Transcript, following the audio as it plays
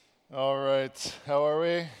All right, how are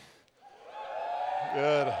we?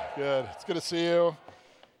 Good, good. It's good to see you.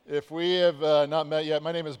 If we have not met yet,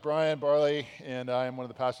 my name is Bryan Barley, and I am one of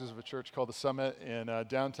the pastors of a church called The Summit in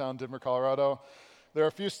downtown Denver, Colorado. There are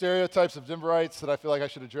a few stereotypes of Denverites that I feel like I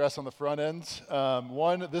should address on the front end.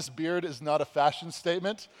 One, this beard is not a fashion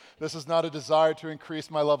statement. This is not a desire to increase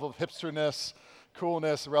my level of hipsterness,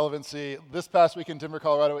 coolness, relevancy. This past week in Denver,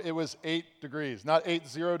 Colorado, it was 8 degrees. Not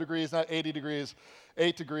 80 degrees, not 80 degrees,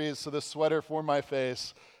 8 degrees. So this sweater for my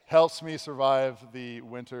face helps me survive the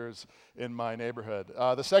winters in my neighborhood.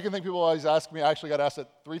 The second thing people always ask me, I actually got asked it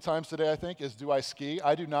 3 times today, I think, is do I ski?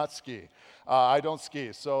 I do not ski. I don't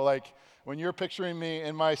ski. So when you're picturing me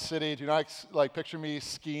in my city, do not picture me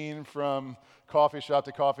skiing from coffee shop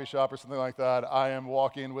to coffee shop or something like that. I am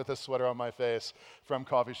walking with a sweater on my face from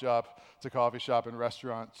coffee shop to coffee shop and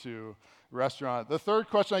restaurant to restaurant. The third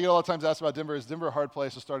question I get a lot of times asked about Denver is Denver a hard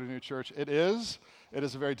place to start a new church? It is. It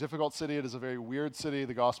is a very difficult city. It is a very weird city.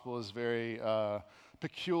 The gospel is very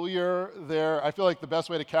peculiar there. I feel like the best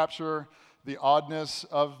way to capture the oddness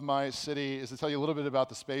of my city is to tell you a little bit about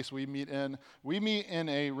the space we meet in. We meet in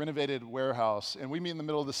a renovated warehouse, and we meet in the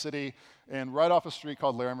middle of the city and right off a street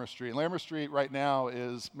called Larimer Street. And Larimer Street right now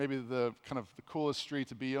is maybe the kind of the coolest street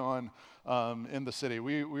to be on in the city.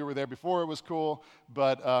 We were there before it was cool,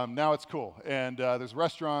 but now it's cool. And there's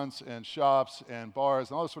restaurants and shops and bars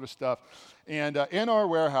and all this sort of stuff. And in our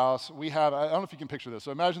warehouse, we have, I don't know if you can picture this.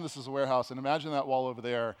 So imagine this is a warehouse, and imagine that wall over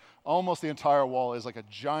there. Almost the entire wall is like a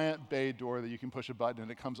giant bay door that you can push a button, and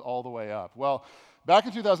it comes all the way up. Well, back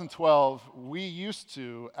in 2012, we used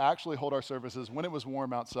to actually hold our services when it was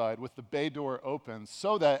warm outside with the bay door open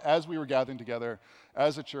so that as we were gathering together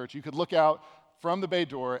as a church, you could look out from the bay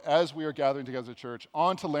door as we are gathering together as a church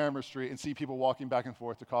onto Larimer Street and see people walking back and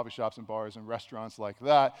forth to coffee shops and bars and restaurants like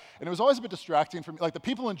that. And it was always a bit distracting for me. Like the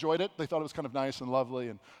people enjoyed it. They thought it was kind of nice and lovely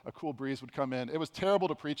and a cool breeze would come in. It was terrible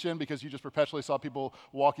to preach in because you just perpetually saw people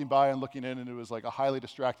walking by and looking in, and it was like a highly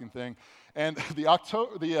distracting thing. And the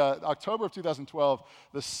October of 2012,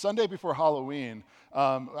 the Sunday before Halloween,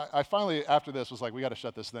 I finally, after this, was like, we got to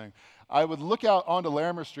shut this thing. I would look out onto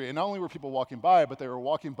Larimer Street, and not only were people walking by, but they were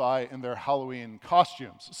walking by in their Halloween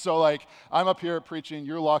costumes. So I'm up here preaching,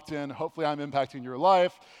 you're locked in, hopefully I'm impacting your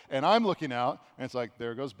life, and I'm looking out, and it's like,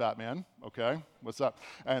 there goes Batman, okay, what's up?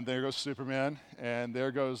 And there goes Superman, and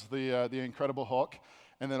there goes the Incredible Hulk,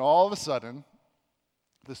 and then all of a sudden,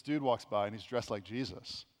 this dude walks by, and he's dressed like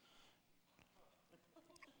Jesus.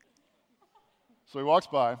 So he walks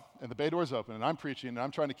by, and the bay door's open, and I'm preaching, and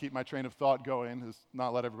I'm trying to keep my train of thought going, is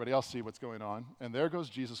not let everybody else see what's going on. And there goes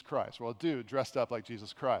Jesus Christ. Well, a dude dressed up like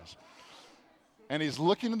Jesus Christ. And he's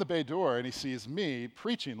looking in the bay door, and he sees me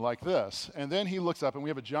preaching like this. And then he looks up, and we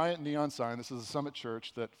have a giant neon sign. This is a Summit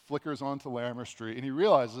Church that flickers onto Larimer Street. And he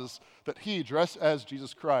realizes that he, dressed as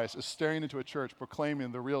Jesus Christ, is staring into a church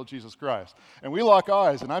proclaiming the real Jesus Christ. And we lock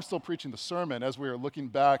eyes, and I'm still preaching the sermon as we are looking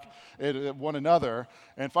back at one another.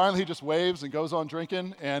 And finally, he just waves and goes on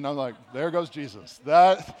drinking. And I'm like, there goes Jesus.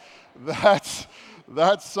 That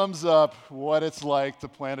sums up what it's like to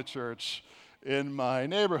plant a church in my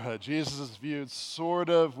neighborhood. Jesus is viewed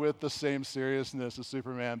sort of with the same seriousness as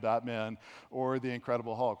Superman, Batman, or the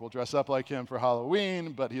Incredible Hulk. We'll dress up like him for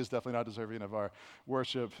Halloween, but he is definitely not deserving of our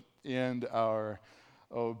worship and our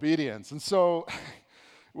obedience. And so,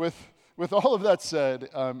 with all of that said,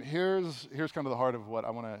 here's kind of the heart of what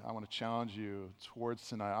I want to challenge you towards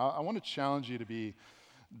tonight. I want to challenge you to be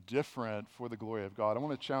different for the glory of God. I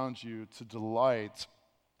want to challenge you to delight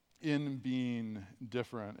in being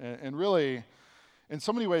different. And really, in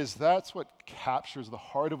so many ways, that's what captures the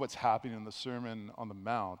heart of what's happening in the Sermon on the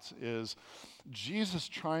Mount, is Jesus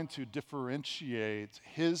trying to differentiate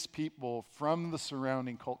his people from the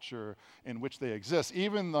surrounding culture in which they exist.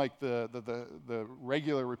 Even like the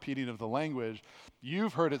regular repeating of the language,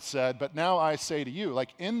 you've heard it said, but now I say to you,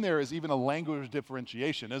 in there is even a language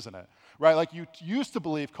differentiation, isn't it? Right? Like you used to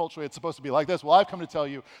believe culturally it's supposed to be like this. Well, I've come to tell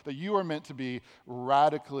you that you are meant to be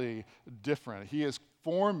radically different. He is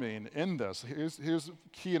forming in this. Here's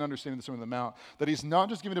key in understanding the Sermon on the Mount, that he's not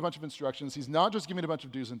just giving a bunch of instructions, he's not just giving a bunch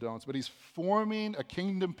of do's and don'ts, but he's forming a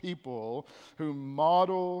kingdom people who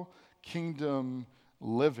model kingdom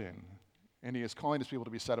living. And he is calling his people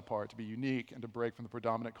to be set apart, to be unique, and to break from the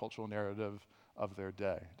predominant cultural narrative of their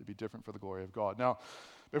day, to be different for the glory of God. Now,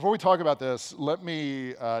 before we talk about this, let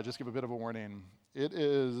me just give a bit of a warning. It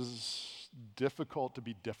is difficult to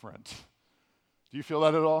be different. Do you feel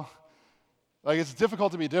that at all? It's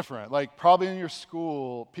difficult to be different. Probably in your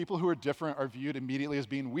school, people who are different are viewed immediately as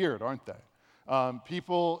being weird, aren't they?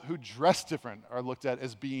 People who dress different are looked at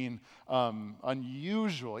as being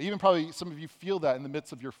unusual. Even probably some of you feel that in the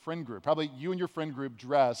midst of your friend group. Probably you and your friend group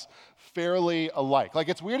dress fairly alike. Like,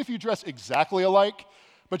 it's weird if you dress exactly alike,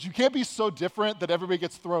 but you can't be so different that everybody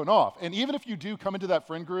gets thrown off. And even if you do come into that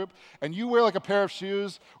friend group and you wear like a pair of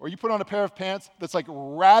shoes or you put on a pair of pants that's like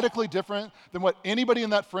radically different than what anybody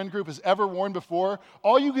in that friend group has ever worn before,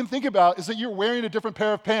 all you can think about is that you're wearing a different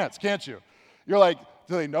pair of pants, can't you? You're like,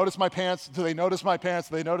 do they notice my pants? Do they notice my pants?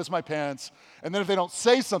 Do they notice my pants? And then if they don't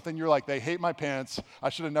say something, you're like, they hate my pants. I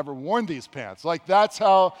should have never worn these pants. Like, that's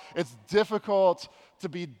how it's difficult to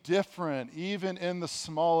be different, even in the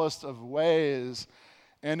smallest of ways.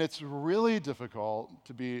 And it's really difficult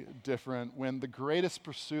to be different when the greatest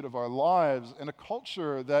pursuit of our lives in a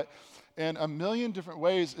culture that in a million different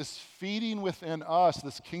ways is feeding within us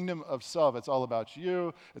this kingdom of self. It's all about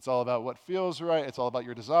you. It's all about what feels right. It's all about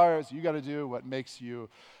your desires. You got to do what makes you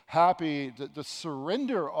happy. To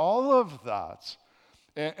surrender all of that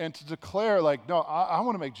and to declare, like, no, I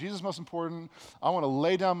want to make Jesus most important. I want to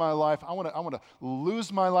lay down my life. I want to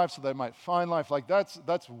lose my life so that I might find life. Like, that's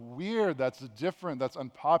weird. That's different. That's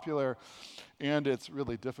unpopular, and it's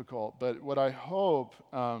really difficult. But what I hope,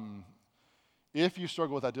 if you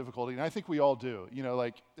struggle with that difficulty, and I think we all do,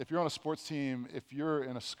 like, if you're on a sports team, if you're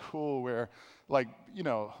in a school where, like, you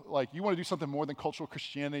want to do something more than cultural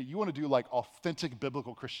Christianity, you want to do, like, authentic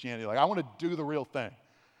biblical Christianity. Like, I want to do the real thing.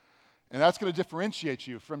 And that's going to differentiate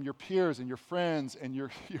you from your peers and your friends and your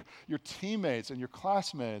teammates and your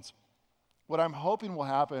classmates. What I'm hoping will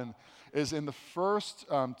happen is in the first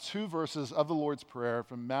 2 verses of the Lord's Prayer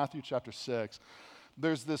from Matthew chapter 6,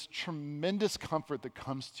 there's this tremendous comfort that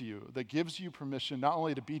comes to you that gives you permission not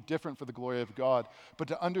only to be different for the glory of God, but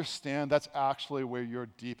to understand that's actually where your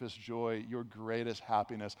deepest joy, your greatest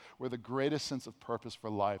happiness, where the greatest sense of purpose for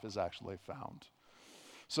life is actually found.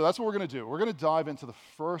 So that's what we're going to do. We're going to dive into the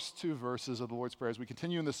first 2 verses of the Lord's Prayer as we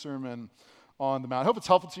continue in this sermon on the Mount. I hope it's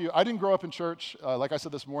helpful to you. I didn't grow up in church. Like I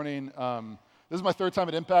said this morning, this is my 3rd time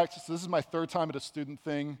at Impact, so this is my 3rd time at a student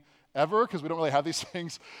thing ever, because we don't really have these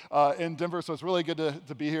things in Denver, so it's really good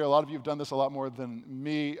to be here. A lot of you have done this a lot more than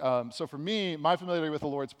me. So for me, my familiarity with the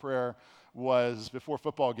Lord's Prayer was before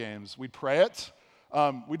football games. We'd pray it.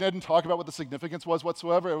 We didn't talk about what the significance was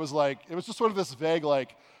whatsoever. It was just sort of this vague,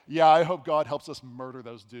 like, yeah, I hope God helps us murder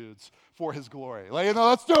those dudes for his glory. Like,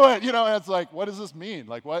 let's do it, and it's like, what does this mean?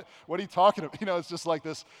 Like, what are you talking about? It's just like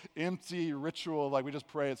this empty ritual, like we just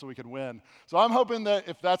pray it so we can win. So I'm hoping that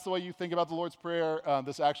if that's the way you think about the Lord's Prayer,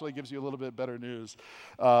 this actually gives you a little bit better news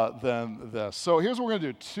than this. So here's what we're going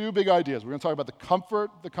to do. 2 big ideas. We're going to talk about the comfort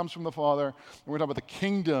that comes from the Father, and we're going to talk about the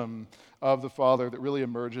kingdom of the Father that really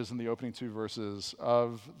emerges in the opening 2 verses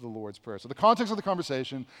of the Lord's Prayer. So the context of the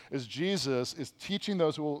conversation is Jesus is teaching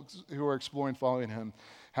those who are exploring following him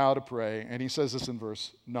how to pray. And he says this in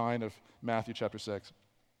verse 9 of Matthew chapter 6.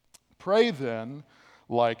 Pray then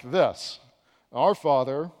like this: Our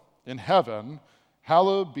Father in heaven,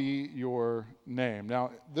 hallowed be your name.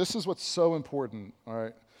 Now, this is what's so important, all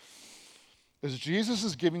right? Is Jesus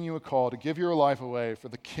is giving you a call to give your life away for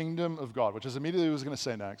the kingdom of God, which is immediately what he was going to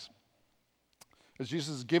say next. As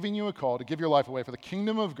Jesus is giving you a call to give your life away for the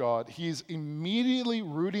kingdom of God, he's immediately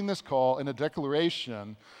rooting this call in a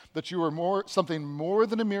declaration that you are something more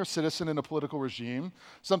than a mere citizen in a political regime,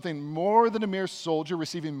 something more than a mere soldier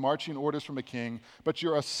receiving marching orders from a king, but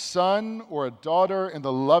you're a son or a daughter in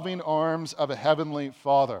the loving arms of a heavenly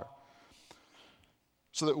Father.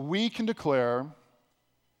 So that we can declare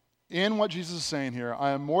in what Jesus is saying here,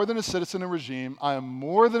 I am more than a citizen in a regime, I am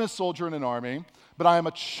more than a soldier in an army, but I am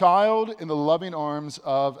a child in the loving arms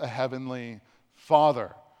of a heavenly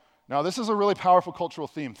Father. Now, this is a really powerful cultural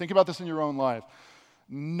theme. Think about this in your own life.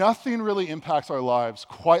 Nothing really impacts our lives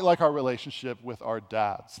quite like our relationship with our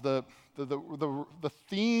dads. The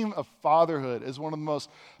theme of fatherhood is one of the most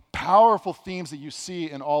powerful themes that you see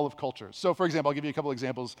in all of culture. So, for example, I'll give you a couple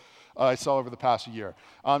examples I saw over the past year.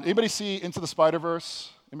 Anybody see Into the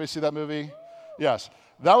Spider-Verse? Anybody see that movie? Yes.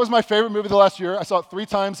 That was my favorite movie the last year. I saw it 3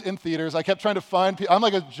 times in theaters. I kept trying to find people. I'm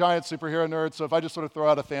like a giant superhero nerd, so if I just sort of throw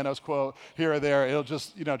out a Thanos quote here or there, it'll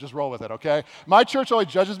just roll with it, okay? My church always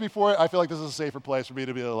judges me for it. I feel like this is a safer place for me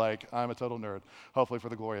to be like, I'm a total nerd, hopefully for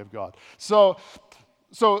the glory of God. So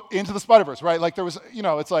Into the Spider-Verse, right? Like there was,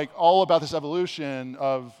 it's like all about this evolution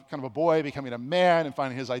of kind of a boy becoming a man and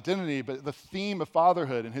finding his identity, but the theme of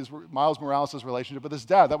fatherhood and Miles Morales' relationship with his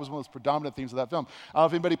dad, that was one of those predominant themes of that film. I don't know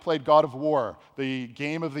if anybody played God of War, the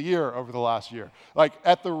game of the year over the last year. Like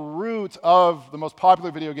at the root of the most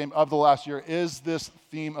popular video game of the last year is this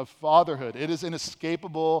theme of fatherhood. It is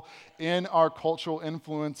inescapable in our cultural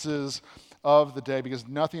influences of the day because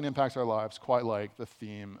nothing impacts our lives quite like the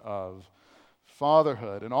theme of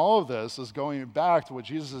fatherhood. And all of this is going back to what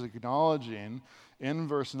Jesus is acknowledging in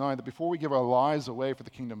verse 9, that before we give our lives away for the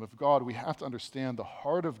kingdom of God, we have to understand the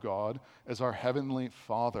heart of God as our heavenly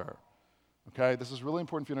Father. Okay, this is really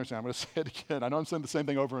important for you to understand. I'm going to say it again. I know I'm saying the same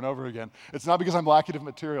thing over and over again. It's not because I'm lacking of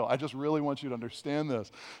material. I just really want you to understand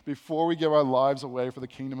this. Before we give our lives away for the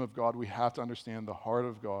kingdom of God, we have to understand the heart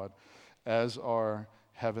of God as our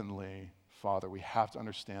heavenly Father. We have to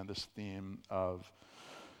understand this theme of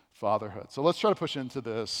fatherhood. So let's try to push into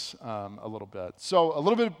this a little bit. So a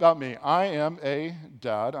little bit about me. I am a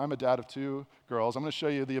dad. I'm a dad of 2 girls. I'm going to show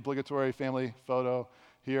you the obligatory family photo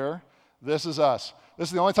here. This is us. This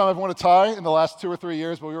is the only time I've worn a tie in the last 2 or 3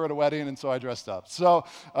 years, but we were at a wedding, and so I dressed up. So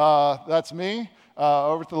that's me.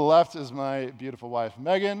 Over to the left is my beautiful wife,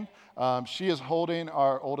 Megan. She is holding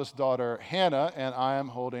our oldest daughter, Hannah, and I am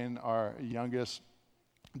holding our youngest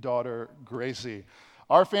daughter, Gracie.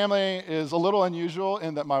 Our family is a little unusual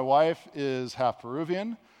in that my wife is half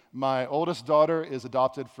Peruvian. My oldest daughter is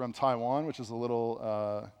adopted from Taiwan, which is a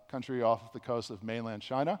little country off the coast of mainland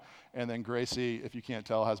China. And then Gracie, if you can't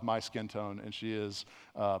tell, has my skin tone, and she is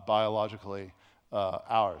biologically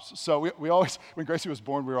ours. So we always, when Gracie was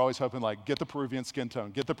born, we were always hoping, like, get the Peruvian skin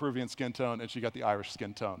tone, and she got the Irish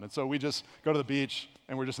skin tone. And so we just go to the beach,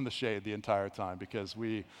 and we're just in the shade the entire time because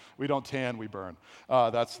we don't tan, we burn.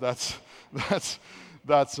 That's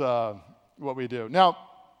what we do. Now,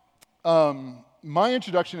 my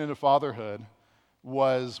introduction into fatherhood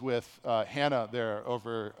was with Hannah there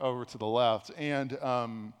over to the left. And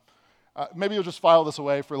maybe you'll just file this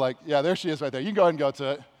away for there she is right there. You can go ahead and go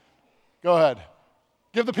to it. Go ahead.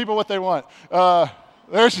 Give the people what they want.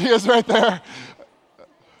 There she is right there.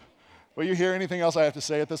 Will you hear anything else I have to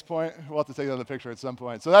say at this point? We'll have to take another picture at some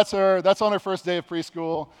point. So that's her. That's on her first day of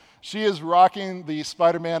preschool. She is rocking the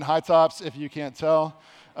Spider-Man high tops, if you can't tell.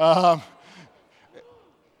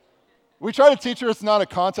 We try to teach her it's not a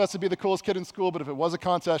contest to be the coolest kid in school, but if it was a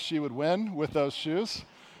contest, she would win with those shoes.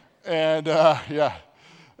 And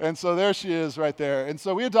and so there she is right there. And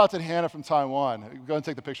so we adopted Hannah from Taiwan. Go ahead and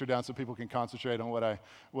take the picture down so people can concentrate on what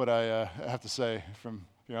I have to say from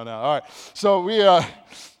here on out. All right. So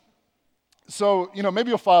maybe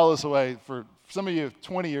you'll file this away for some of you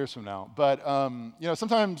 20 years from now. But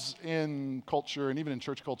sometimes in culture and even in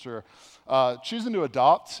church culture, choosing to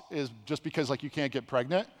adopt is just because you can't get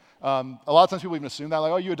pregnant. A lot of times people even assume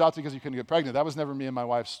that, you adopted because you couldn't get pregnant. That was never me and my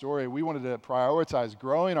wife's story. We wanted to prioritize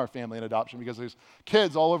growing our family in adoption because there's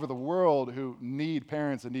kids all over the world who need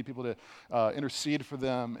parents and need people to intercede for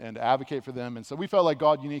them and advocate for them. And so we felt like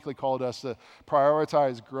God uniquely called us to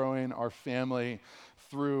prioritize growing our family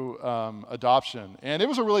through adoption. And it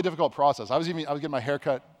was a really difficult process. I was getting my hair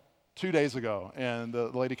cut 2 days ago, and the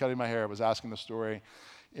lady cutting my hair was asking the story.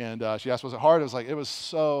 And she asked, was it hard? It was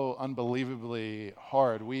so unbelievably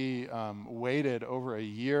hard. We waited over a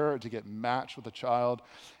year to get matched with a child.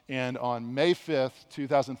 And on May 5th,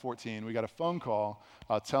 2014, we got a phone call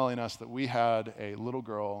telling us that we had a little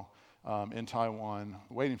girl in Taiwan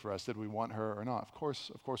waiting for us. Did we want her or not? Of course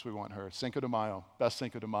we want her. Cinco de Mayo, best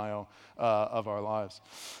Cinco de Mayo of our lives.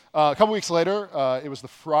 A couple weeks later, it was the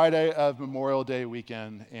Friday of Memorial Day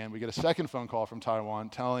weekend, and we get a second phone call from Taiwan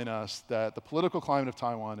telling us that the political climate of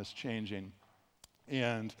Taiwan is changing,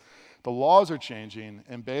 and the laws are changing,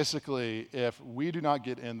 and basically, if we do not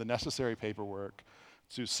get in the necessary paperwork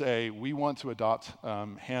to say we want to adopt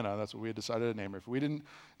Hannah, that's what we had decided to name her. If we didn't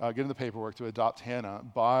get in the paperwork to adopt Hannah,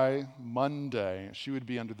 by Monday, she would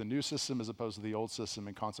be under the new system as opposed to the old system,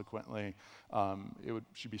 and consequently,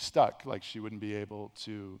 she'd be stuck. She wouldn't be able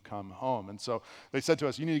to come home. And so they said to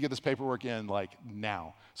us, you need to get this paperwork in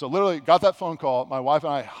now. So literally got that phone call. My wife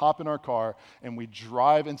and I hop in our car, and we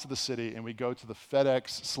drive into the city, and we go to the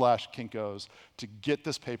FedEx/Kinko's to get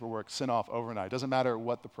this paperwork sent off overnight. Doesn't matter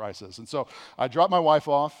what the price is. And so I dropped my wife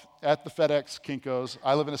off at the FedEx Kinko's.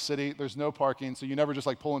 I live in a city. There's no parking, so you never just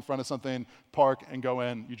pull in front of something, park, and go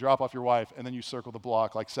in. You drop off your wife, and then you circle the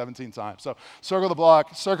block 17 times. So circle the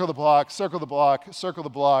block, circle the block, circle the block, circle the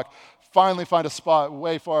block, finally find a spot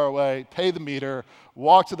way far away, pay the meter,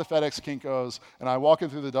 walk to the FedEx Kinko's, and I walk in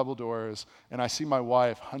through the double doors, and I see my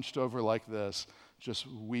wife hunched over like this, just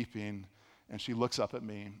weeping, and she looks up at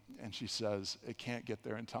me, and she says, "It can't get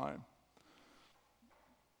there in time."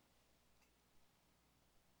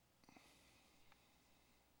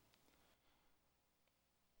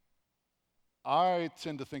 I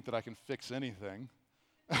tend to think that I can fix anything.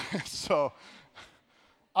 So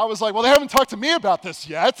I was like, well, they haven't talked to me about this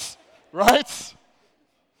yet, right?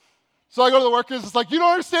 So I go to the workers, it's you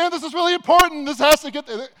don't understand, this is really important, this has to get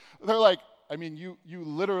there. They're like, I mean, you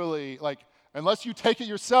literally, Unless you take it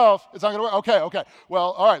yourself, it's not going to work. Okay.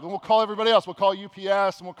 Well, all right, then we'll call everybody else. We'll call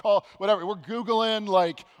UPS and we'll call whatever. We're Googling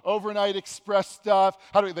like overnight express stuff.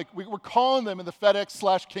 How do we're calling them in the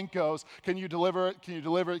FedEx/Kinko's. Can you deliver it? Can you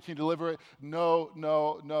deliver it? Can you deliver it? No.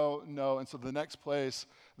 And so the next place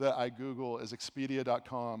that I Google is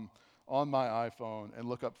Expedia.com on my iPhone and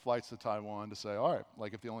look up flights to Taiwan to say, all right,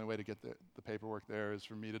 like if the only way to get the paperwork there is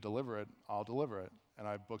for me to deliver it, I'll deliver it. And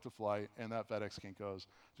I booked a flight and that FedEx Kinko's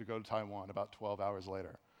to go to Taiwan about 12 hours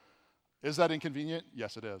later. Is that inconvenient?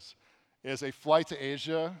 Yes, it is. Is a flight to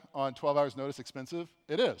Asia on 12 hours notice expensive?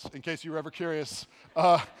 It is, in case you were ever curious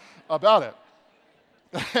about it.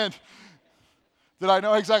 And did I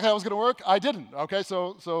know exactly how it was going to work? I didn't. Okay,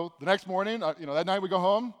 so the next morning, that night we go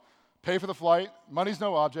home, pay for the flight, money's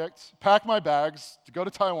no object, pack my bags to go to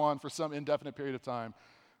Taiwan for some indefinite period of time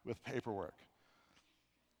with paperwork.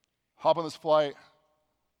 Hop on this flight,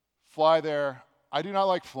 fly there. I do not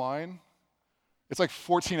like flying. It's like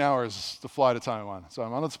 14 hours to fly to Taiwan. So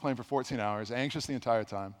I'm on this plane for 14 hours, anxious the entire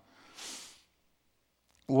time.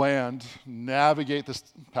 Land, navigate this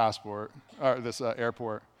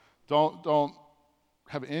airport. Don't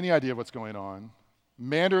have any idea what's going on.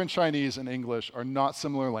 Mandarin Chinese and English are not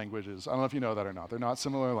similar languages. I don't know if you know that or not. They're not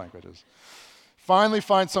similar languages. Finally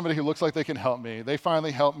find somebody who looks like they can help me. They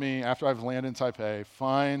finally help me after I've landed in Taipei,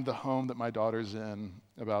 find the home that my daughter's in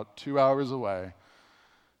about 2 hours away.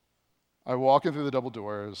 I walk in through the double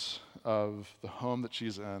doors of the home that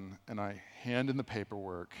she's in, and I hand in the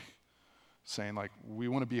paperwork saying, like, we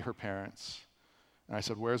want to be her parents. And I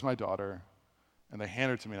said, where's my daughter? And they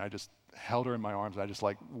handed her to me, and I just held her in my arms, and I just,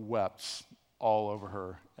 like, wept all over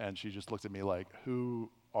her. And she just looked at me like,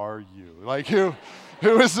 who are you? Like, who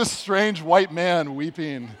is this strange white man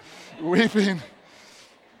weeping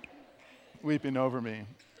over me?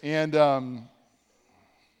 And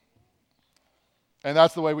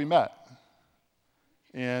that's the way we met.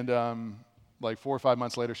 And like 4 or 5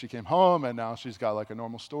 months later, she came home, and now she's got like a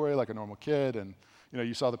normal story, like a normal kid. And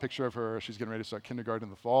you saw the picture of her. She's getting ready to start kindergarten in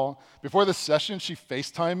the fall. Before this session, she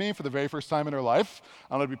FaceTimed me for the very first time in her life.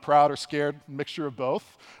 I don't know if to be proud or scared, mixture of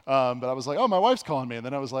both. But I was like, oh, my wife's calling me. And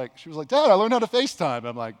then she was like, Dad, I learned how to FaceTime.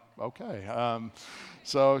 I'm like, okay.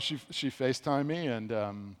 So she FaceTimed me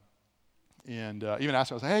and even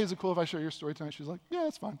asked me, I was like, hey, is it cool if I share your story tonight? She's like, yeah,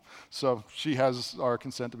 it's fine. So she has our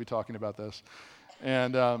consent to be talking about this.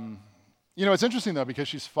 And it's interesting, though, because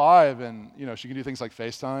she's 5, and, she can do things like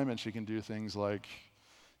FaceTime, and she can do things like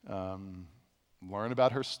learn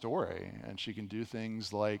about her story, and she can do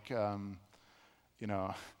things like,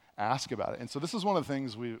 ask about it. And so this is one of the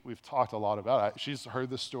things we've talked a lot about. She's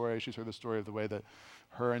heard this story. She's heard the story of the way that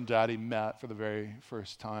her and Daddy met for the very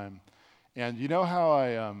first time. And you know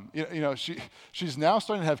how she's now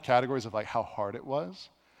starting to have categories of, like, how hard it was.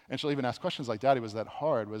 And she'll even ask questions like, Daddy, was that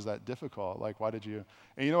hard? Was that difficult? Like, why did you?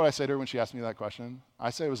 And you know what I say to her when she asked me that question? I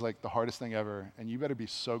say it was like the hardest thing ever, and you better be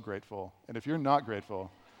so grateful. And if you're not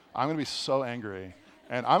grateful, I'm going to be so angry.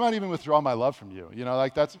 And I might even withdraw my love from you. You know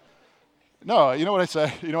what I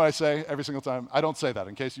say? You know what I say every single time? I don't say that,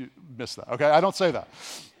 in case you missed that, okay? I don't say that.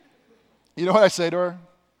 You know what I say to her?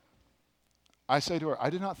 I say to her, I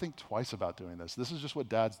did not think twice about doing this. This is just what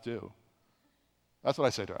dads do. That's what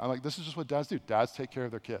I say to her. I'm like, this is just what dads do. Dads take care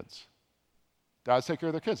of their kids. Dads take care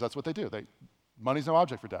of their kids. That's what they do. Money's no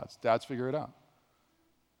object for dads. Dads figure it out.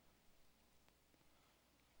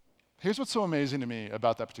 Here's what's so amazing to me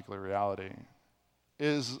about that particular reality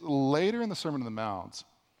is later in the Sermon on the Mount,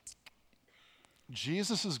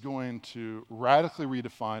 Jesus is going to radically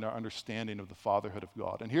redefine our understanding of the fatherhood of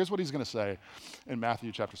God. And here's what he's going to say in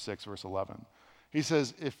Matthew chapter 6, verse 11. He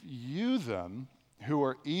says, if you then, who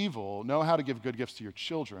are evil, know how to give good gifts to your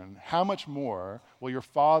children, how much more will your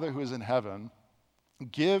Father who is in heaven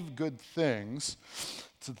give good things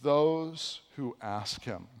to those who ask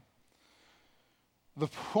him? The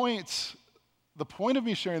point of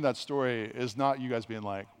me sharing that story is not you guys being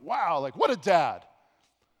like, wow, like what a dad.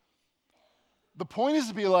 The point is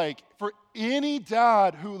to be like, for any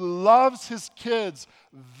dad who loves his kids,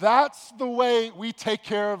 that's the way we take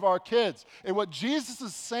care of our kids. And what Jesus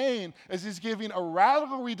is saying is he's giving a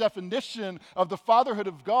radical redefinition of the fatherhood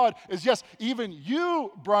of God is, yes, even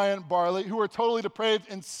you, Bryan Barley, who are totally depraved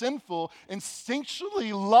and sinful,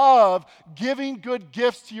 instinctually love giving good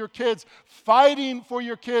gifts to your kids, fighting for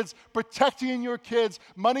your kids, protecting your kids.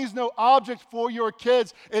 Money's no object for your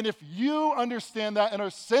kids. And if you understand that and are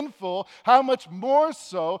sinful, how much more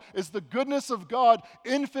so is the goodness of God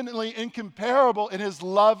infinitely incomparable in his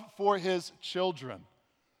love for his children.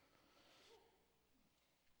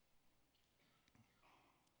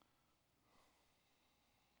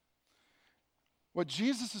 What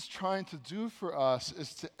Jesus is trying to do for us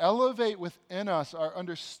is to elevate within us our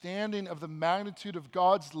understanding of the magnitude of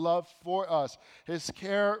God's love for us, his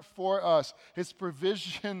care for us, his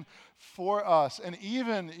provision for us. And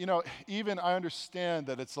even I understand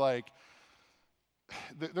that it's like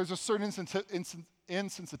there's a certain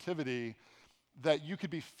insensitivity that you could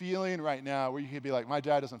be feeling right now where you could be like, my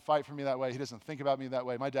dad doesn't fight for me that way. He doesn't think about me that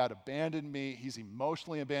way. My dad abandoned me. He's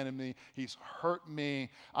emotionally abandoned me. He's hurt me.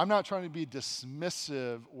 I'm not trying to be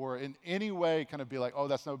dismissive or in any way kind of be like, oh,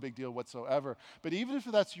 that's no big deal whatsoever. But even if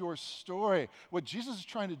that's your story, what Jesus is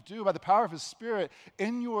trying to do by the power of his Spirit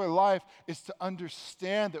in your life is to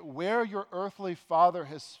understand that where your earthly father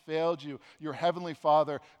has failed you, your heavenly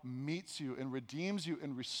Father meets you and redeems you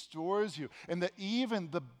and restores you. And that even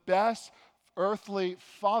the best earthly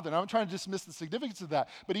father, and I'm trying to dismiss the significance of that,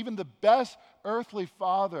 but even the best earthly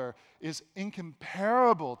father is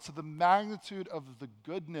incomparable to the magnitude of the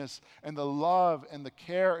goodness and the love and the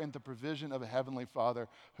care and the provision of a heavenly Father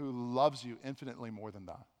who loves you infinitely more than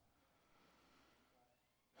that.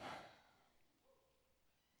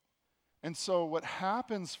 And so what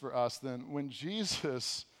happens for us then when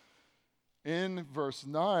Jesus in verse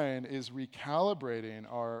 9 is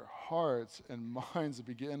recalibrating our hearts and minds to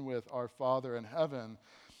begin with our Father in heaven.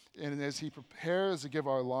 And as he prepares to give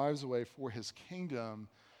our lives away for his kingdom,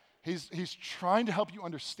 he's trying to help you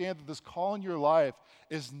understand that this call in your life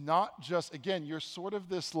is not just, again, you're sort of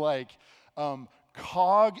this like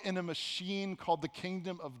cog in a machine called the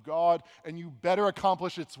kingdom of God, and you better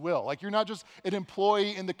accomplish its will. Like, you're not just an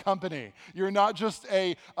employee in the company. You're not just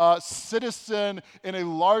a citizen in a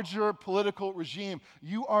larger political regime.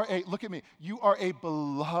 You are look at me, you are a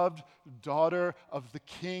beloved daughter of the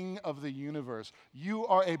King of the universe. You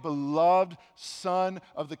are a beloved son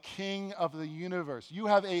of the King of the universe. You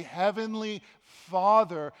have a heavenly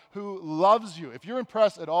Father who loves you. If you're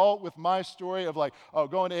impressed at all with my story of like, oh,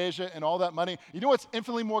 going to Asia and all that money, you know what's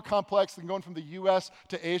infinitely more complex than going from the U.S.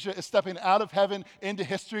 to Asia is stepping out of heaven into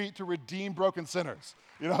history to redeem broken sinners.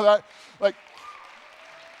 You know that? Like,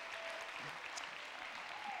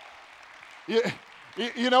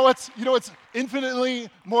 you know what's infinitely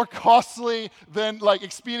more costly than like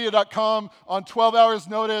Expedia.com on 12 hours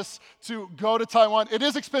notice to go to Taiwan? It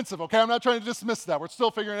is expensive, okay? I'm not trying to dismiss that. We're still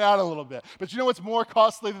figuring it out a little bit. But you know what's more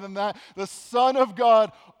costly than that? The Son of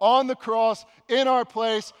God on the cross in our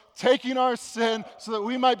place, taking our sin so that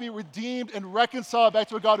we might be redeemed and reconciled back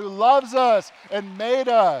to a God who loves us and made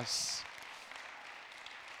us.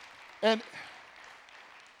 And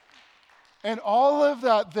all of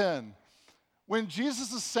that then, when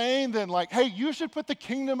Jesus is saying then like, hey, you should put the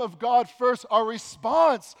kingdom of God first, our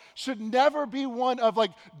response should never be one of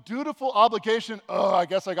like dutiful obligation. Oh, I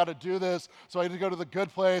guess I got to do this, so I need to go to the good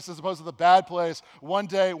place as opposed to the bad place one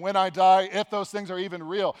day when I die, if those things are even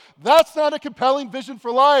real. That's not a compelling vision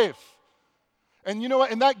for life. And you know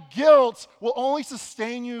what? And that guilt will only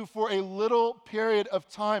sustain you for a little period of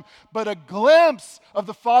time. But a glimpse of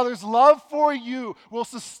the Father's love for you will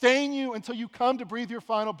sustain you until you come to breathe your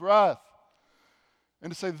final breath.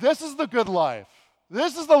 And to say, this is the good life.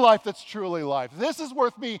 This is the life that's truly life. This is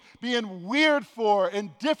worth me being weird for and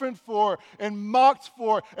different for and mocked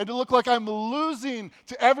for, and to look like I'm losing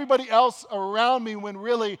to everybody else around me when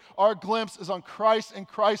really our glimpse is on Christ and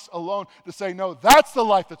Christ alone. To say, no, that's the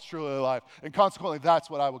life that's truly life. And consequently, that's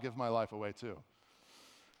what I will give my life away to.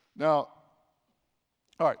 Now,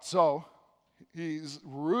 all right, so he's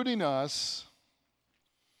rooting us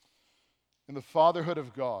in the fatherhood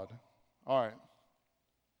of God. All right.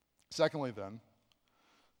 Secondly, then,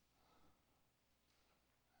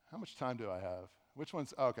 how much time do I have? Which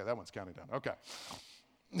one's, oh, okay, that one's counting down. Okay.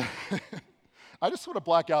 I just sort of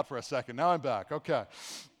black out for a second. Now I'm back. Okay.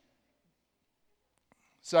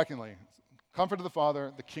 Secondly, comfort of the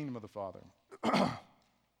Father, the kingdom of the Father.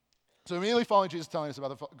 So immediately following Jesus telling us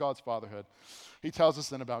about God's fatherhood, he tells us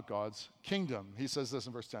then about God's kingdom. He says this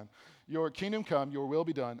in verse 10, your kingdom come, your will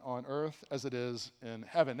be done on earth as it is in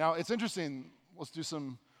heaven. Now, it's interesting. Let's do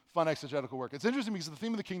some fun exegetical work. It's interesting because the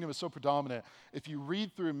theme of the kingdom is so predominant if you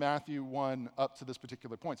read through Matthew 1 up to this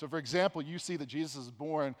particular point. So, for example, you see that Jesus is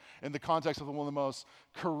born in the context of one of the most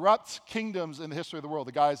corrupt kingdoms in the history of the world.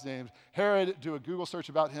 The guy's named Herod. Do a Google search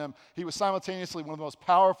about him. He was simultaneously one of the most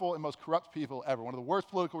powerful and most corrupt people ever, one of the worst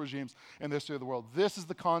political regimes in the history of the world. This is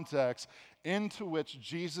the context into which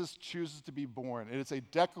Jesus chooses to be born. It is a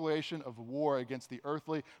declaration of war against the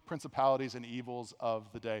earthly principalities and evils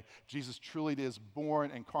of the day. Jesus truly is born,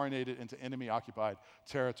 incarnated into enemy-occupied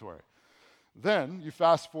territory. Then you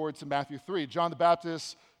fast forward to Matthew 3. John the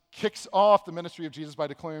Baptist kicks off the ministry of Jesus by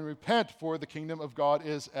declaring, repent, for the kingdom of God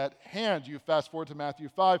is at hand. You fast forward to Matthew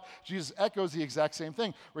 5, Jesus echoes the exact same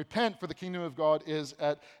thing. Repent, for the kingdom of God is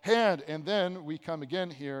at hand. And then we come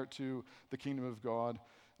again here to the kingdom of God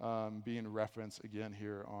being referenced again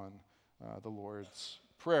here on the Lord's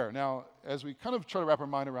Prayer. Now, as we kind of try to wrap our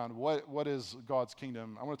mind around what is God's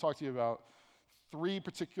kingdom, I want to talk to you about three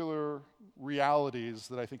particular realities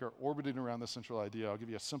that I think are orbiting around this central idea. I'll give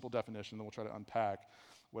you a simple definition, then we'll try to unpack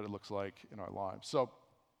what it looks like in our lives. So,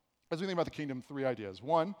 as we think about the kingdom, three ideas.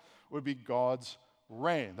 One would be God's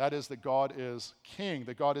reign. That is, that God is king,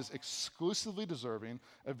 that God is exclusively deserving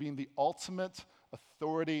of being the ultimate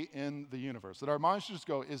authority in the universe. That our minds should just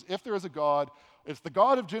go, is if there is a God, if the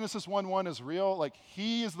God of Genesis 1:1 is real, like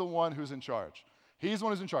he is the one who's in charge. He's the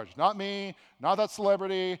one who's in charge. Not me, not that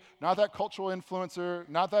celebrity, not that cultural influencer,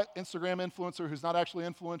 not that Instagram influencer who's not actually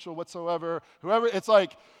influential whatsoever. Whoever, it's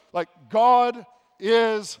like God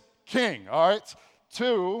is king, all right?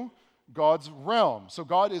 Two, God's realm. So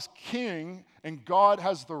God is king, and God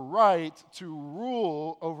has the right to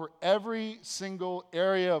rule over every single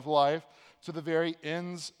area of life to the very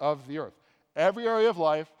ends of the earth. Every area of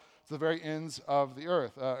life to the very ends of the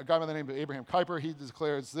earth. A guy by the name of Abraham Kuyper, he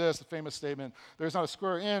declares this, the famous statement, "There's not a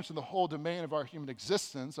square inch in the whole domain of our human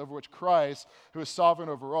existence over which Christ, who is sovereign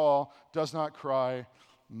over all, does not cry,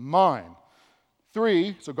 mine."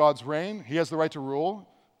 Three, so God's reign, he has the right to rule.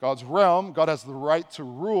 God's realm, God has the right to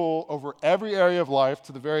rule over every area of life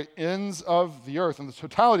to the very ends of the earth and the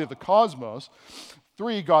totality of the cosmos.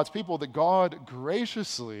 Three, God's people, that God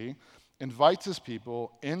graciously invites his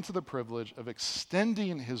people into the privilege of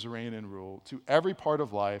extending his reign and rule to every part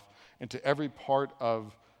of life and to every part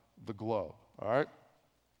of the globe, all right?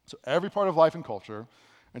 So every part of life and culture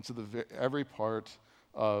and to every part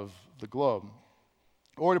of the globe.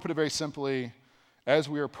 Or to put it very simply, as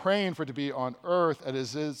we are praying for it to be on earth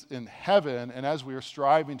as it is in heaven, and as we are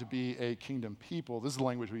striving to be a kingdom people, this is the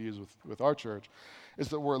language we use with our church, is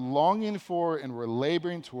that we're longing for and we're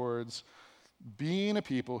laboring towards being a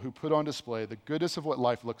people who put on display the goodness of what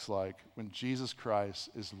life looks like when Jesus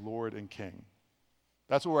Christ is Lord and King.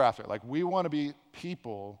 That's what we're after. Like, we want to be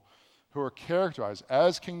people who are characterized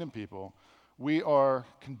as kingdom people. We are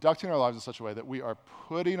conducting our lives in such a way that we are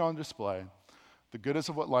putting on display the goodness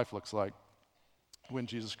of what life looks like when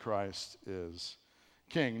Jesus Christ is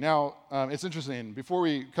King. Now, it's interesting. Before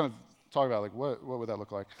we kind of talk about, like, what would that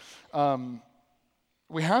look like,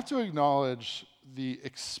 we have to acknowledge the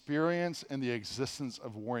experience and the existence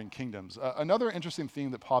of warring kingdoms. Another interesting theme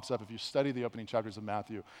that pops up if you study the opening chapters of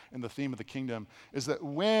Matthew and the theme of the kingdom is that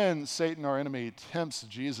when Satan, our enemy, tempts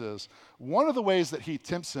Jesus, one of the ways that he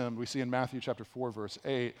tempts him, we see in Matthew chapter 4, verse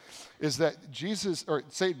 8, is that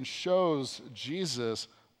Satan shows Jesus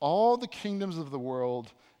all the kingdoms of the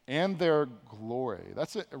world and their glory.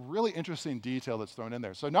 That's a really interesting detail that's thrown in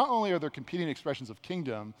there. So not only are there competing expressions of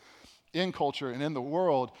kingdom in culture and in the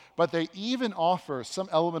world, but they even offer some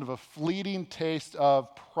element of a fleeting taste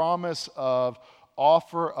of promise of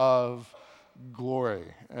offer of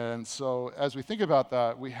glory. And so as we think about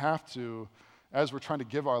that, we have to, as we're trying to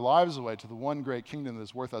give our lives away to the one great kingdom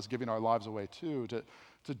that's worth us giving our lives away to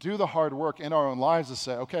do the hard work in our own lives to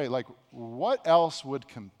say, okay, like, what else would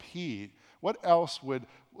compete? What else would,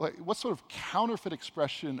 like, what sort of counterfeit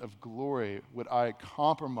expression of glory would I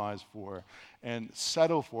compromise for and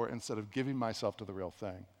settle for instead of giving myself to the real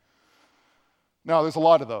thing? Now, there's a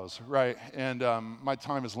lot of those, right? And my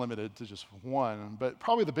time is limited to just one, but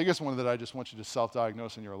probably the biggest one that I just want you to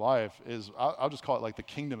self-diagnose in your life is, I'll just call it like the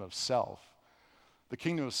kingdom of self. The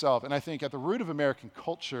kingdom of self. And I think at the root of American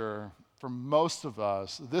culture, for most of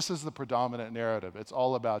us, this is the predominant narrative. It's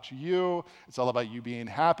all about you. It's all about you being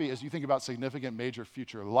happy. As you think about significant major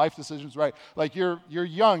future life decisions, right? Like, you're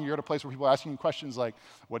young. You're at a place where people are asking you questions like,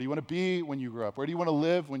 what do you want to be when you grow up? Where do you want to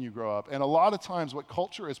live when you grow up? And a lot of times what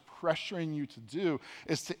culture is pressuring you to do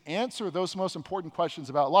is to answer those most important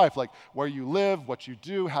questions about life, like where you live, what you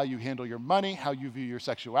do, how you handle your money, how you view your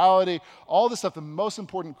sexuality. All this stuff, the most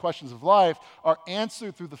important questions of life, are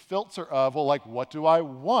answered through the filter of, well, like, what do I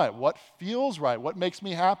want? What feels right? What makes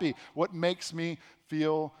me happy? What makes me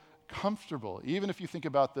feel comfortable? Even if you think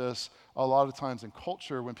about this a lot of times in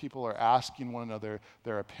culture, when people are asking one another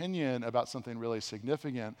their opinion about something really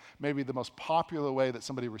significant, maybe the most popular way that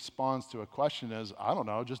somebody responds to a question is, I don't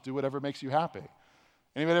know, just do whatever makes you happy.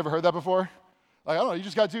 Anybody ever heard that before? Like, I don't know, you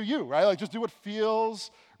just got to do you, right? Like, just do what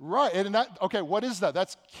feels right. And that, okay, what is that?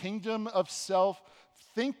 That's kingdom of self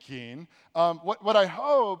thinking. What I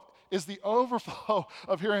hope is the overflow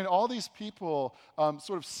of hearing all these people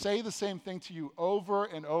sort of say the same thing to you over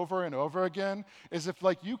and over and over again, is if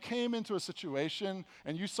like you came into a situation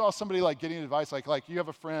and you saw somebody like getting advice, like you have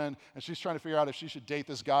a friend and she's trying to figure out if she should date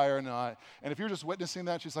this guy or not, and if you're just witnessing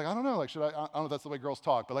that, she's like, I don't know, like I don't know if that's the way girls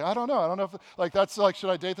talk, but like, I don't know if, like that's like, should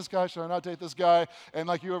I date this guy, should I not date this guy? And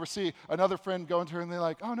like you ever see another friend go into her and they're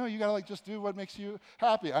like, oh no, you gotta like just do what makes you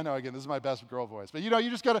happy. I know, again, this is my best girl voice, but you know, you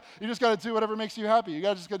just gotta do whatever makes you happy. You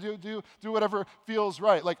gotta do whatever feels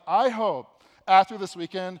right. Like I hope after this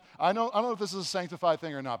weekend, I don't know if this is a sanctified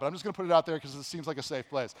thing or not, but I'm just going to put it out there because it seems like a safe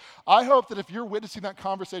place. I hope that if you're witnessing that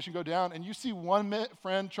conversation go down and you see one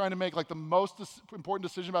friend trying to make like the most important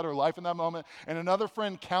decision about her life in that moment, and another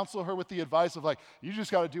friend counsel her with the advice of like, you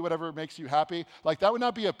just got to do whatever makes you happy, like that would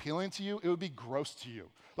not be appealing to you. It would be gross to you.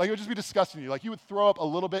 Like it would just be disgusting to you. Like you would throw up a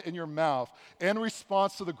little bit in your mouth in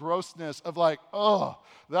response to the grossness of like, oh,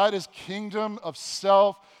 that is kingdom of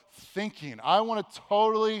self thinking. I want to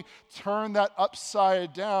totally turn that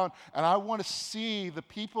upside down, and I want to see the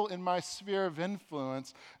people in my sphere of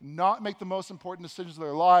influence not make the most important decisions of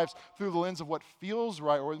their lives through the lens of what feels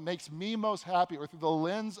right or what makes me most happy or through the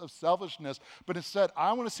lens of selfishness, but instead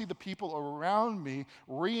I want to see the people around me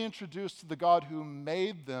reintroduced to the God who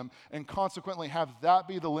made them, and consequently have that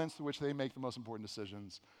be the lens through which they make the most important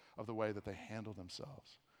decisions of the way that they handle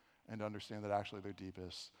themselves, and understand that actually their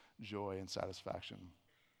deepest joy and satisfaction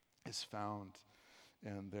is found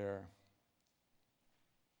in there.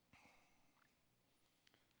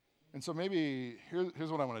 And so maybe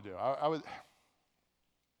here's what I want to do. I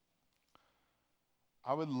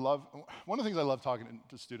would love, one of the things I love talking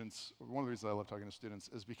to students, or one of the reasons I love talking to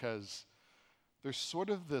students is because there's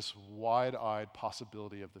sort of this wide-eyed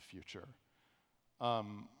possibility of the future.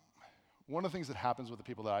 One of the things that happens with the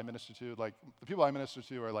people that I minister to, like the people I minister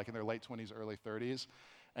to are like in their late 20s, early 30s,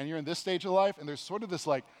 and you're in this stage of life, and there's sort of this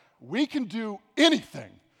like, we can do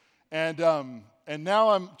anything. And now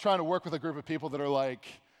I'm trying to work with a group of people that are like,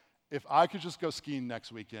 if I could just go skiing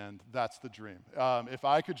next weekend, that's the dream. If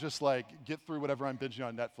I could just like get through whatever I'm binging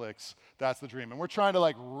on Netflix, that's the dream. And we're trying to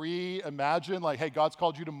like reimagine, like, hey, God's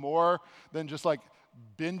called you to more than just like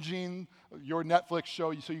binging your Netflix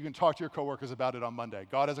show so you can talk to your coworkers about it on Monday.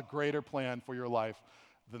 God has a greater plan for your life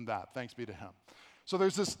than that. Thanks be to him. So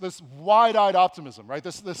there's this wide-eyed optimism, right?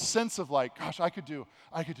 This sense of like, gosh, I could do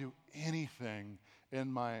anything in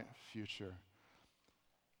my future.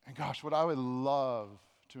 And gosh, what I would love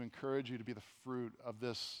to encourage you to be the fruit of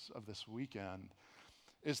this weekend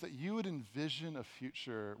is that you would envision a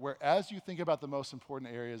future where, as you think about the most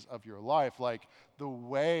important areas of your life, like the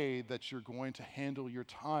way that you're going to handle your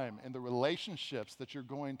time and the relationships that you're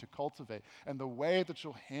going to cultivate and the way that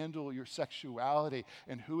you'll handle your sexuality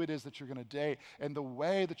and who it is that you're going to date and the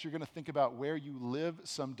way that you're going to think about where you live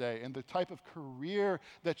someday and the type of career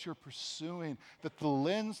that you're pursuing, that the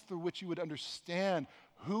lens through which you would understand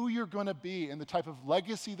who you're going to be and the type of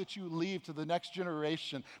legacy that you leave to the next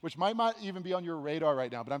generation, which might not even be on your radar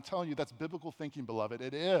right now, but I'm telling you, that's biblical thinking, beloved.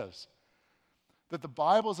 It is. That the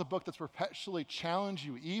Bible is a book that's perpetually challenged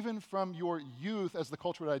you, even from your youth as the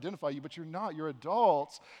culture would identify you, but you're not. You're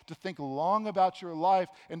adults to think long about your life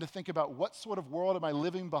and to think about what sort of world am I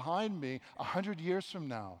living behind me 100 years from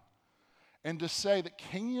now. And to say that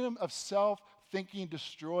kingdom of self thinking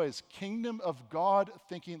destroys, kingdom of God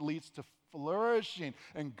thinking leads to flourishing,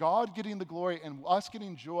 and God getting the glory and us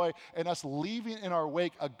getting joy and us leaving in our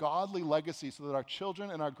wake a godly legacy so that our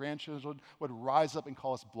children and our grandchildren would rise up and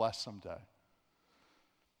call us blessed someday.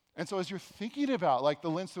 And so as you're thinking about like the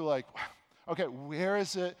lens through like, okay, where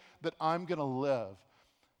is it that I'm going to live?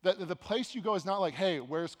 That the place you go is not like, hey,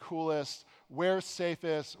 where's coolest, where's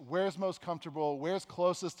safest, where's most comfortable, where's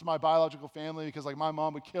closest to my biological family because like my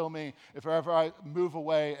mom would kill me if ever I move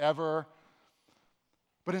away ever.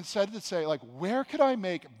 But instead to say, like, where could I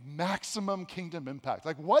make maximum kingdom impact?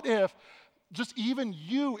 Like, what if just even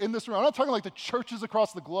you in this room, I'm not talking like the churches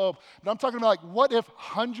across the globe, but I'm talking about like, what if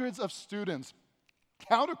hundreds of students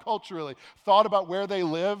counterculturally thought about where they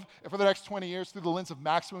live for the next 20 years through the lens of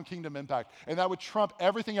maximum kingdom impact? And that would trump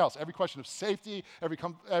everything else, every question of safety, every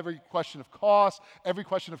question of cost, every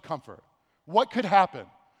question of comfort. What could happen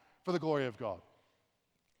for the glory of God?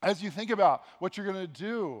 As you think about what you're going to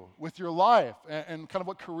do with your life and kind of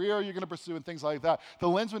what career you're going to pursue and things like that, the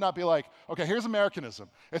lens would not be like, okay, here's Americanism.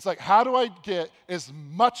 It's like, how do I get as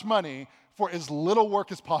much money for as little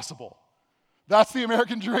work as possible? That's the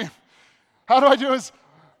American dream. How do I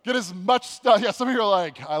get as much stuff? Yeah, some of you are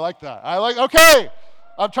like, I like that. Okay,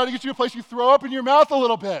 I'm trying to get you to a place you throw up in your mouth a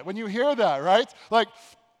little bit when you hear that, right? Like,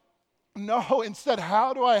 No, instead,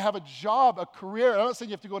 how do I have a job, a career? I'm not saying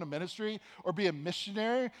you have to go into ministry or be a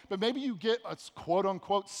missionary, but maybe you get a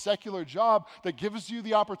quote-unquote secular job that gives you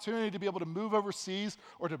the opportunity to be able to move overseas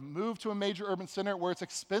or to move to a major urban center where it's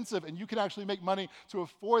expensive and you can actually make money to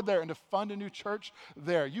afford there and to fund a new church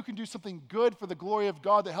there. You can do something good for the glory of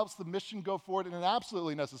God that helps the mission go forward in an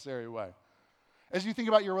absolutely necessary way. As you think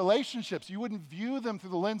about your relationships, you wouldn't view them through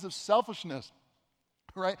the lens of selfishness.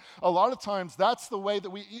 Right? A lot of times that's the way that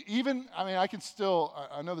we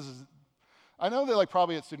I know that like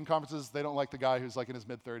probably at student conferences, they don't like the guy who's like in his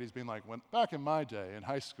mid-30s being like, back in my day in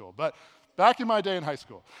high school. But back in my day in high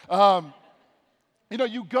school,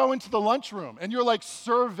 you go into the lunchroom and you're like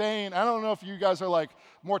surveying. I don't know if you guys are like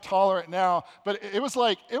more tolerant now, but it was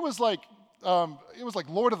like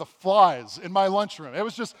Lord of the Flies in my lunchroom. It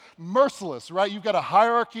was just merciless, right? You've got a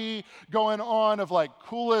hierarchy going on of like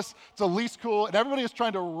coolest to least cool, and everybody is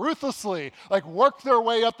trying to ruthlessly like work their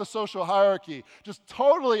way up the social hierarchy, just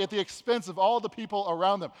totally at the expense of all the people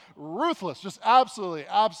around them. Ruthless, just absolutely,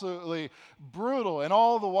 absolutely brutal. And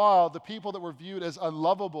all the while, the people that were viewed as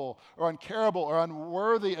unlovable or uncareable or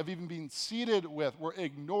unworthy of even being seated with were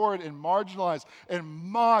ignored and marginalized and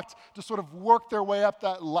mocked to sort of work their way up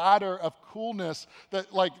that ladder of coolness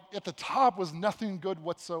that like at the top was nothing good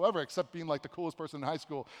whatsoever except being like the coolest person in high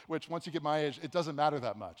school, which once you get my age, it doesn't matter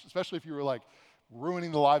that much, especially if you were like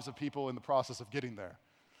ruining the lives of people in the process of getting there.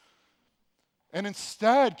 And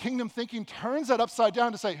instead, kingdom thinking turns that upside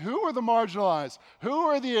down to say, who are the marginalized? Who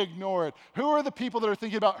are the ignored? Who are the people that are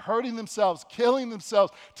thinking about hurting themselves, killing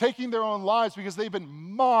themselves, taking their own lives because they've been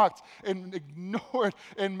mocked and ignored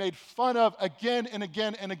and made fun of again and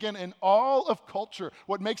again and again in all of culture?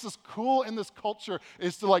 What makes us cool in this culture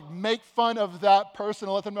is to like make fun of that person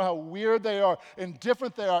and let them know how weird they are and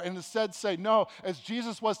different they are, and instead say, no, as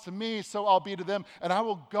Jesus was to me, so I'll be to them, and I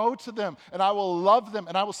will go to them, and I will love them,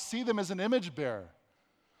 and I will see them as an image bearer.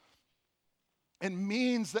 It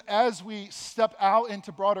means that as we step out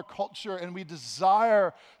into broader culture and we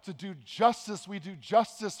desire to do justice, we do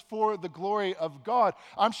justice for the glory of God.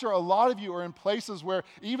 I'm sure a lot of you are in places where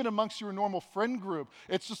even amongst your normal friend group,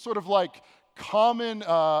 it's just sort of like common,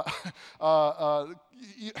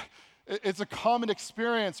 it's a common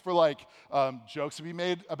experience for like jokes to be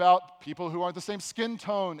made about people who aren't the same skin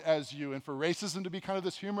tone as you, and for racism to be kind of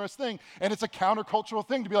this humorous thing. And it's a countercultural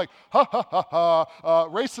thing to be like, ha ha ha ha,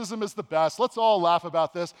 racism is the best. Let's all laugh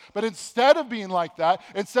about this. But instead of being like that,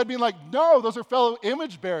 instead being like, no, those are fellow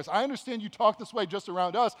image bearers. I understand you talk this way just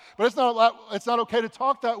around us, but it's not okay to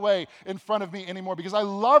talk that way in front of me anymore because I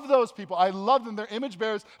love those people. I love them. They're image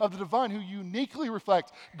bearers of the divine who uniquely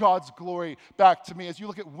reflect God's glory back to me. As you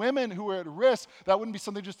look at women who are at risk, that wouldn't be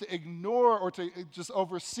something just to ignore or to just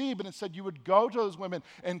oversee, but instead you would go to those women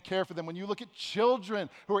and care for them. When you look at children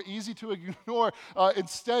who are easy to ignore,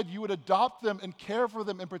 instead you would adopt them and care for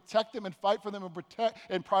them and protect them and fight for them and protect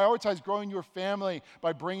and prioritize growing your family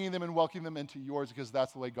by bringing them and welcoming them into yours because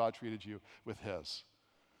that's the way God treated you with his.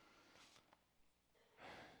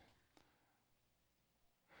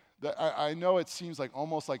 I know it seems like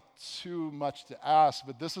almost like too much to ask,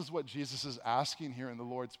 but this is what Jesus is asking here in the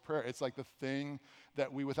Lord's Prayer. It's like the thing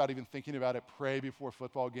that we, without even thinking about it, pray before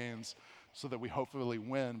football games so that we hopefully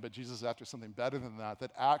win. But Jesus is after something better than that,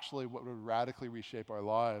 that actually what would radically reshape our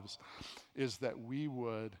lives is that we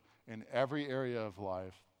would, in every area of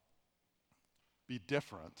life, be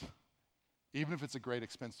different, even if it's a great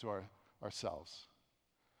expense to ourselves.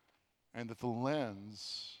 And that the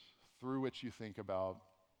lens through which you think about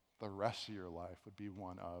the rest of your life would be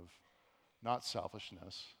one of not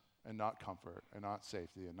selfishness and not comfort and not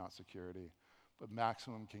safety and not security, but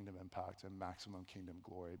maximum kingdom impact and maximum kingdom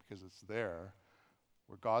glory, because it's there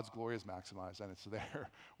where God's glory is maximized, and it's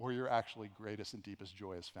there where your actually greatest and deepest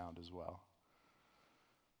joy is found as well.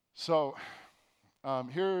 So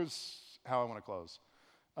here's how I want to close.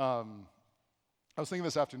 I was thinking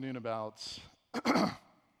this afternoon about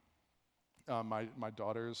my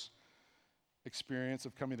daughter's experience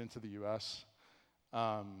of coming into the U.S.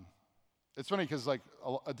 It's funny because like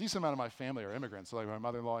a decent amount of my family are immigrants. So like my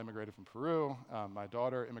mother-in-law immigrated from Peru, my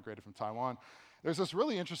daughter immigrated from Taiwan. There's this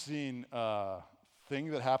really interesting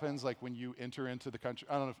thing that happens like when you enter into the country.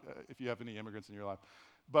 I don't know if you have any immigrants in your life,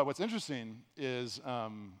 but what's interesting is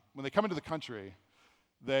when they come into the country,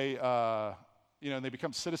 they and they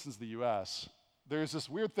become citizens of the U.S. There's this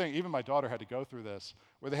weird thing, even my daughter had to go through this,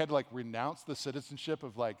 where they had to like renounce the citizenship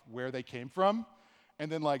of like where they came from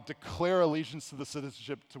and then like declare allegiance to the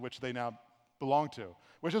citizenship to which they now belong to,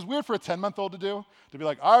 which is weird for a 10-month-old to be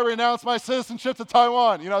like, I renounce my citizenship to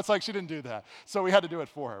Taiwan. It's like she didn't do that. So we had to do it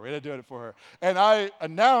for her. And I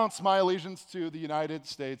announced my allegiance to the United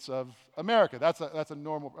States of America. That's a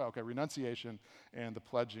normal, renunciation and the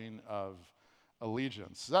pledging of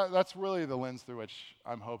allegiance. That's really the lens through which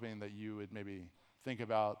I'm hoping that you would maybe think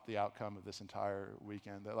about the outcome of this entire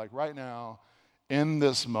weekend. That like right now, in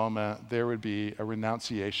this moment, there would be a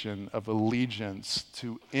renunciation of allegiance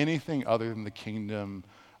to anything other than the kingdom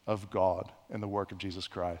of God and the work of Jesus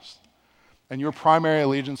Christ. And your primary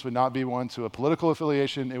allegiance would not be one to a political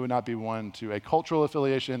affiliation. It would not be one to a cultural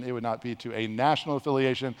affiliation. It would not be to a national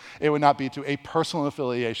affiliation. It would not be to a personal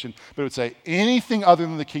affiliation. But it would say, anything other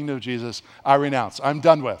than the kingdom of Jesus, I renounce. I'm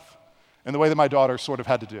done with. In the way that my daughter sort of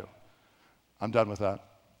had to do. I'm done with that.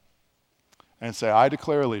 And say, I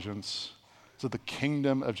declare allegiance to the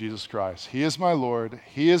kingdom of Jesus Christ. He is my Lord.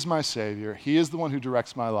 He is my Savior. He is the one who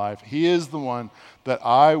directs my life. He is the one that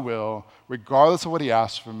I will, regardless of what he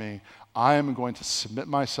asks from me, I am going to submit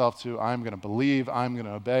myself to. I'm going to believe. I'm going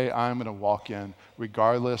to obey. I'm going to walk in,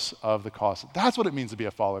 regardless of the cost. That's what it means to be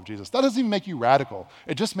a follower of Jesus. That doesn't even make you radical.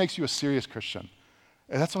 It just makes you a serious Christian.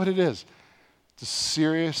 And that's what it is. To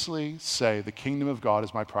seriously say the kingdom of God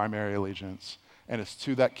is my primary allegiance, and it's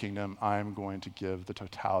to that kingdom I am going to give the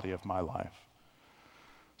totality of my life.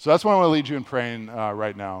 So that's what I want to lead you in praying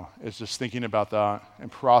right now, is just thinking about that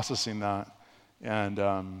and processing that. And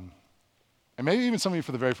maybe even some of you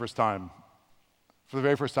for the very first time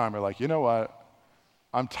are like, you know what?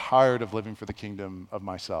 I'm tired of living for the kingdom of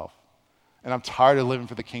myself. And I'm tired of living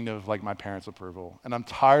for the kingdom of like my parents' approval. And I'm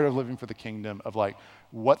tired of living for the kingdom of like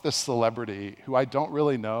what the celebrity, who I don't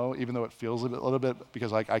really know, even though it feels a little bit,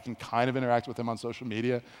 because like I can kind of interact with them on social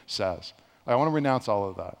media, says. I want to renounce all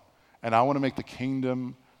of that. And I want to make the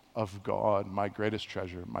kingdom of God my greatest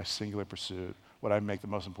treasure, my singular pursuit, what I make the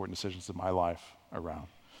most important decisions of my life around.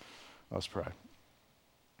 Let's pray.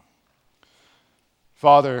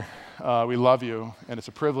 Father, we love you, and it's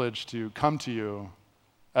a privilege to come to you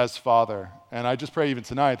as Father. And I just pray even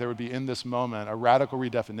tonight there would be in this moment a radical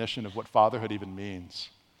redefinition of what fatherhood even means.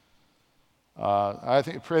 I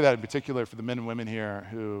pray that in particular for the men and women here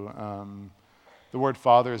who the word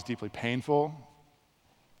father is deeply painful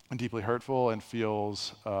and deeply hurtful and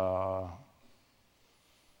feels like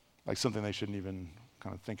something they shouldn't even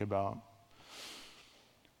kind of think about.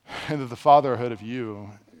 And that the fatherhood of you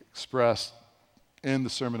expressed in the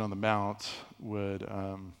Sermon on the Mount would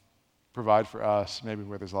provide for us, maybe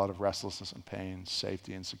where there's a lot of restlessness and pain,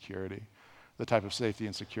 safety and security. The type of safety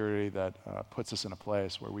and security that puts us in a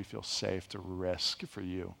place where we feel safe to risk for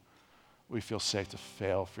you. We feel safe to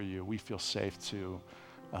fail for you. We feel safe to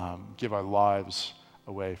give our lives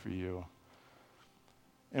away for you.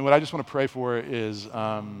 And what I just want to pray for is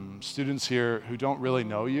students here who don't really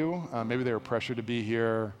know you. Maybe they were pressured to be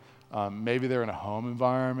here. Maybe they're in a home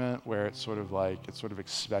environment where it's sort of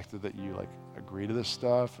expected that you like agree to this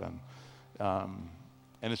stuff, and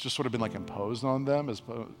it's just sort of been like imposed on them as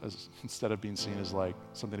instead of being seen as like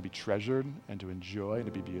something to be treasured and to enjoy and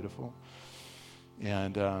to be beautiful.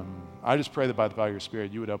 And I just pray that by the power of your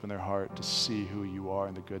Spirit, you would open their heart to see who you are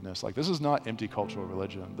and the goodness. Like, this is not empty cultural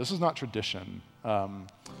religion. This is not tradition.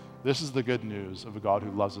 This is the good news of a God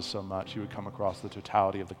who loves us so much, he would come across the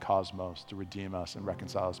totality of the cosmos to redeem us and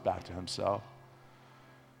reconcile us back to himself.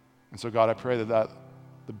 And so, God, I pray that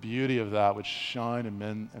the beauty of that would shine in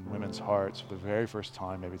men and women's hearts for the very first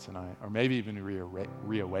time maybe tonight, or maybe even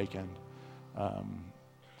reawakened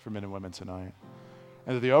for men and women tonight.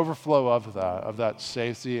 And that the overflow of that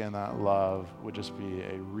safety and that love would just be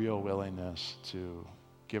a real willingness to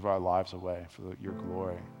give our lives away for your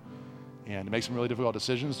glory. And to make some really difficult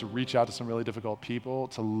decisions, to reach out to some really difficult people,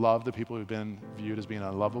 to love the people who've been viewed as being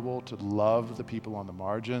unlovable, to love the people on the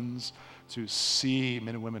margins, to see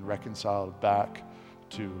men and women reconciled back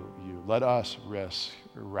to you. Let us risk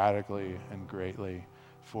radically and greatly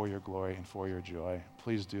for your glory and for your joy.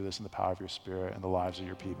 Please do this in the power of your Spirit and the lives of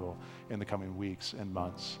your people in the coming weeks and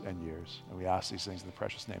months and years. And we ask these things in the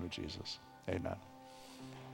precious name of Jesus. Amen.